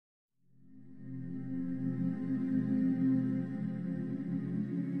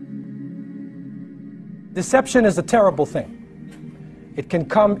Deception is a terrible thing. It can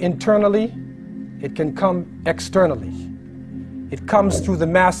come internally, it can come externally. It comes through the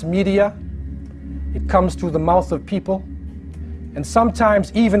mass media, it comes through the mouth of people, and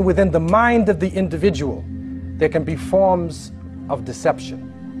sometimes even within the mind of the individual, there can be forms of deception.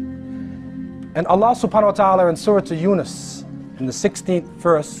 And Allah subhanahu wa ta'ala in Surah Yunus, in the 16th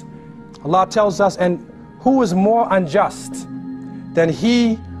verse, Allah tells us, and who is more unjust than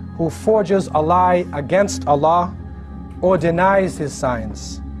he who forges a lie against Allah or denies His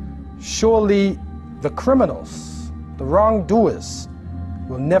signs? Surely the criminals, the wrongdoers,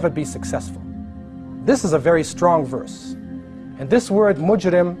 will never be successful. This is a very strong verse. And this word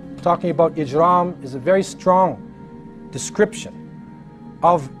mujrim, talking about ijram, is a very strong description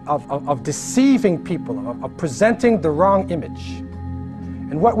of deceiving people, of presenting the wrong image.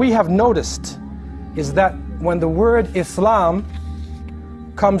 And what we have noticed is that when the word Islam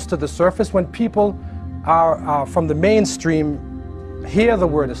comes to the surface, when people are from the mainstream hear the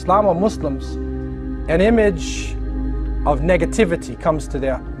word Islam or Muslims, an image of negativity comes to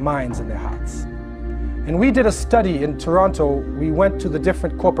their minds and their hearts. And we did a study in Toronto. We went to the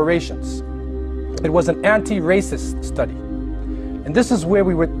different corporations. It was an anti-racist study. And this is where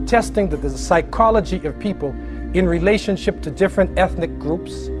we were testing the psychology of people in relationship to different ethnic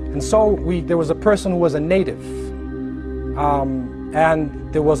groups. And so there was a person who was a native,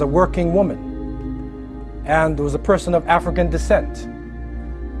 and there was a working woman, and there was a person of African descent,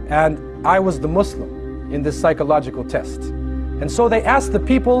 and I was the Muslim in this psychological test. And so they asked the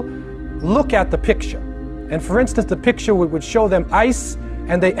people, look at the picture. And for instance, the picture would show them ice,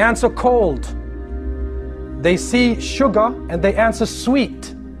 and they answer cold. They see sugar, and they answer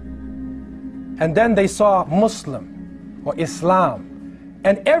sweet. And then they saw Muslim or Islam.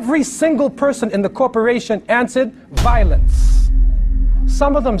 And every single person in the corporation answered violence.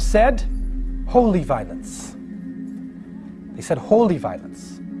 Some of them said holy violence. They said holy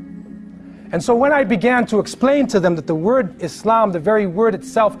violence. And so when I began to explain to them that the word Islam, the very word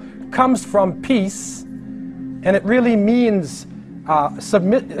itself, comes from peace, and it really means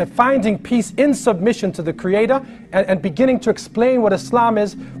finding peace in submission to the Creator, and beginning to explain what Islam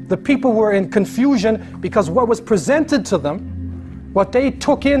is, the people were in confusion because what was presented to them, what they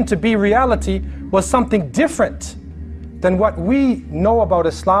took in to be reality, was something different than what we know about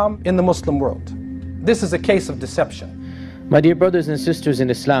Islam in the Muslim world. This is a case of deception. My dear brothers and sisters in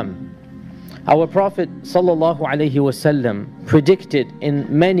Islam, our Prophet ﷺ predicted in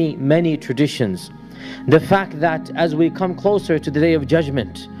many traditions the fact that as we come closer to the Day of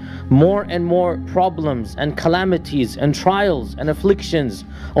Judgment, more and more problems and calamities and trials and afflictions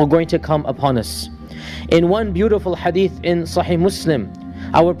are going to come upon us. In one beautiful hadith in Sahih Muslim,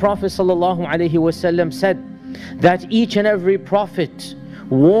 our Prophet ﷺ said that each and every prophet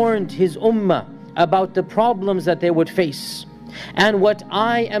warned his ummah about the problems that they would face. And what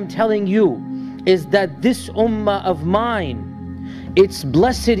I am telling you is that this ummah of mine, its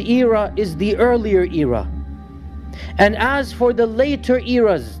blessed era is the earlier era. And as for the later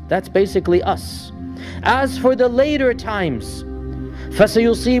eras, that's basically us. As for the later times,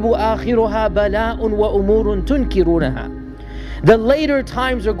 فَسَيُصِيبُ آخِرُهَا بَلَاءٌ وَأُمُورٌ تُنْكِرُونَهَا. The later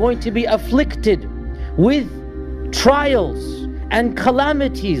times are going to be afflicted with trials and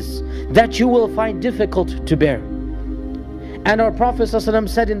calamities that you will find difficult to bear. And our Prophet ﷺ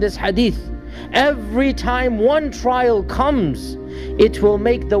said in this hadith, every time one trial comes, it will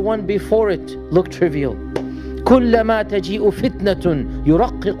make the one before it look trivial. كُلَّمَا تَجِيءُ فِتْنَةٌ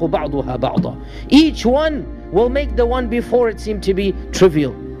يُرَقِّقُ بَعْضُهَا بَعْضًا. Each one will make the one before it seem to be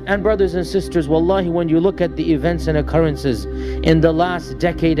trivial. And brothers and sisters, wallahi, when you look at the events and occurrences in the last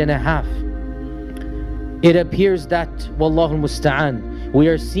decade and a half, it appears that, wallahu musta'an, we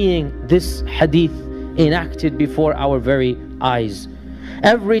are seeing this hadith enacted before our very eyes.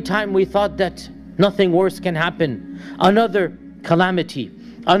 Every time we thought that nothing worse can happen, another calamity,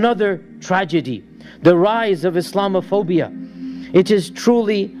 another tragedy, the rise of Islamophobia. It is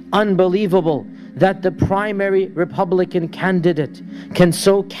truly unbelievable that the primary Republican candidate can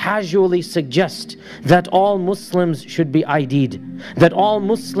so casually suggest that all Muslims should be ID'd, that all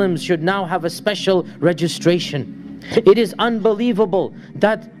Muslims should now have a special registration. It is unbelievable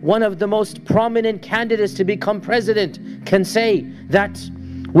that one of the most prominent candidates to become president can say that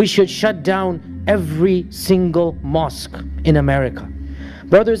we should shut down every single mosque in America.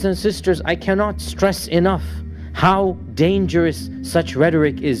 Brothers and sisters, I cannot stress enough how dangerous such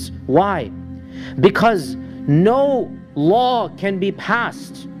rhetoric is. Why? Because no law can be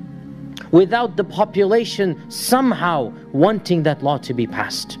passed without the population somehow wanting that law to be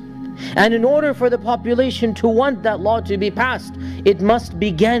passed. And in order for the population to want that law to be passed, it must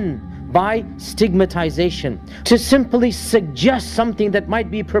begin by stigmatization, to simply suggest something that might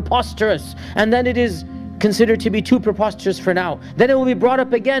be preposterous, and then it is considered to be too preposterous for now. Then it will be brought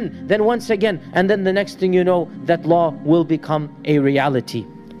up again, then once again, and then the next thing you know, that law will become a reality.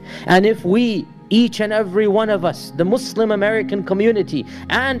 And if we, each and every one of us, the Muslim American community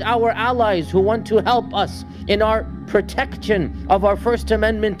and our allies who want to help us in our protection of our First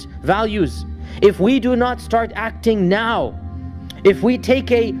Amendment values, if we do not start acting now, if we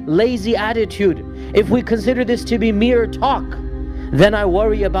take a lazy attitude, if we consider this to be mere talk, then I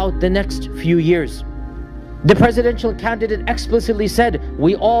worry about the next few years. The presidential candidate explicitly said,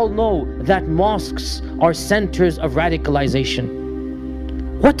 we all know that mosques are centers of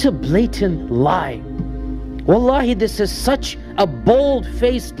radicalization. What a blatant lie. Wallahi, this is such a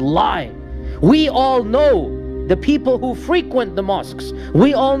bold-faced lie. We all know, the people who frequent the mosques,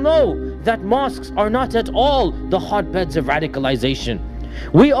 we all know that mosques are not at all the hotbeds of radicalization.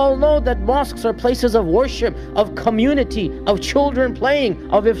 We all know that mosques are places of worship, of community, of children playing,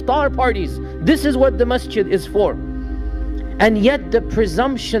 of iftar parties. This is what the masjid is for. And yet the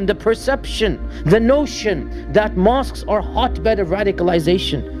presumption, the perception, the notion that mosques are hotbed of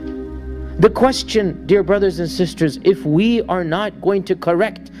radicalization. The question, dear brothers and sisters, if we are not going to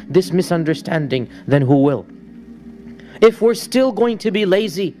correct this misunderstanding, then who will? If we're still going to be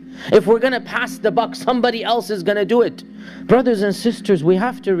lazy, if we're going to pass the buck, somebody else is going to do it. Brothers and sisters, we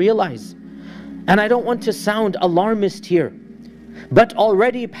have to realize, and I don't want to sound alarmist here, but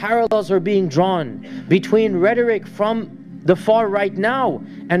already parallels are being drawn between rhetoric from the far right now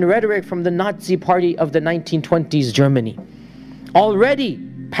and rhetoric from the Nazi party of the 1920s Germany. Already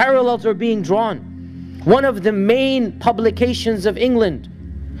parallels are being drawn. One of the main publications of England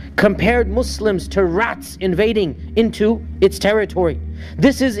compared Muslims to rats invading into its territory.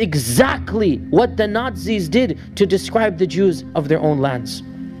 This is exactly what the Nazis did to describe the Jews of their own lands.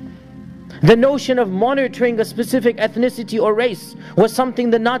 The notion of monitoring a specific ethnicity or race was something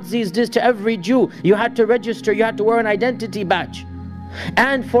the Nazis did to every Jew. You had to register, you had to wear an identity badge.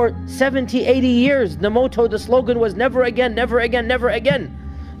 And for 70, 80 years, the motto, the slogan was never again, never again, never again.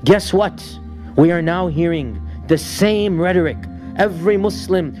 Guess what? We are now hearing the same rhetoric. Every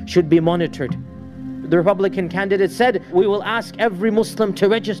Muslim should be monitored. The Republican candidate said, we will ask every Muslim to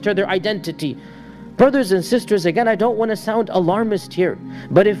register their identity. Brothers and sisters, again, I don't want to sound alarmist here,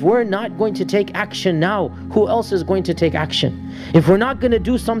 but if we're not going to take action now, who else is going to take action? If we're not going to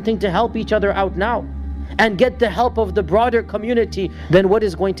do something to help each other out now and get the help of the broader community, then what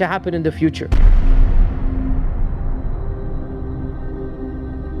is going to happen in the future?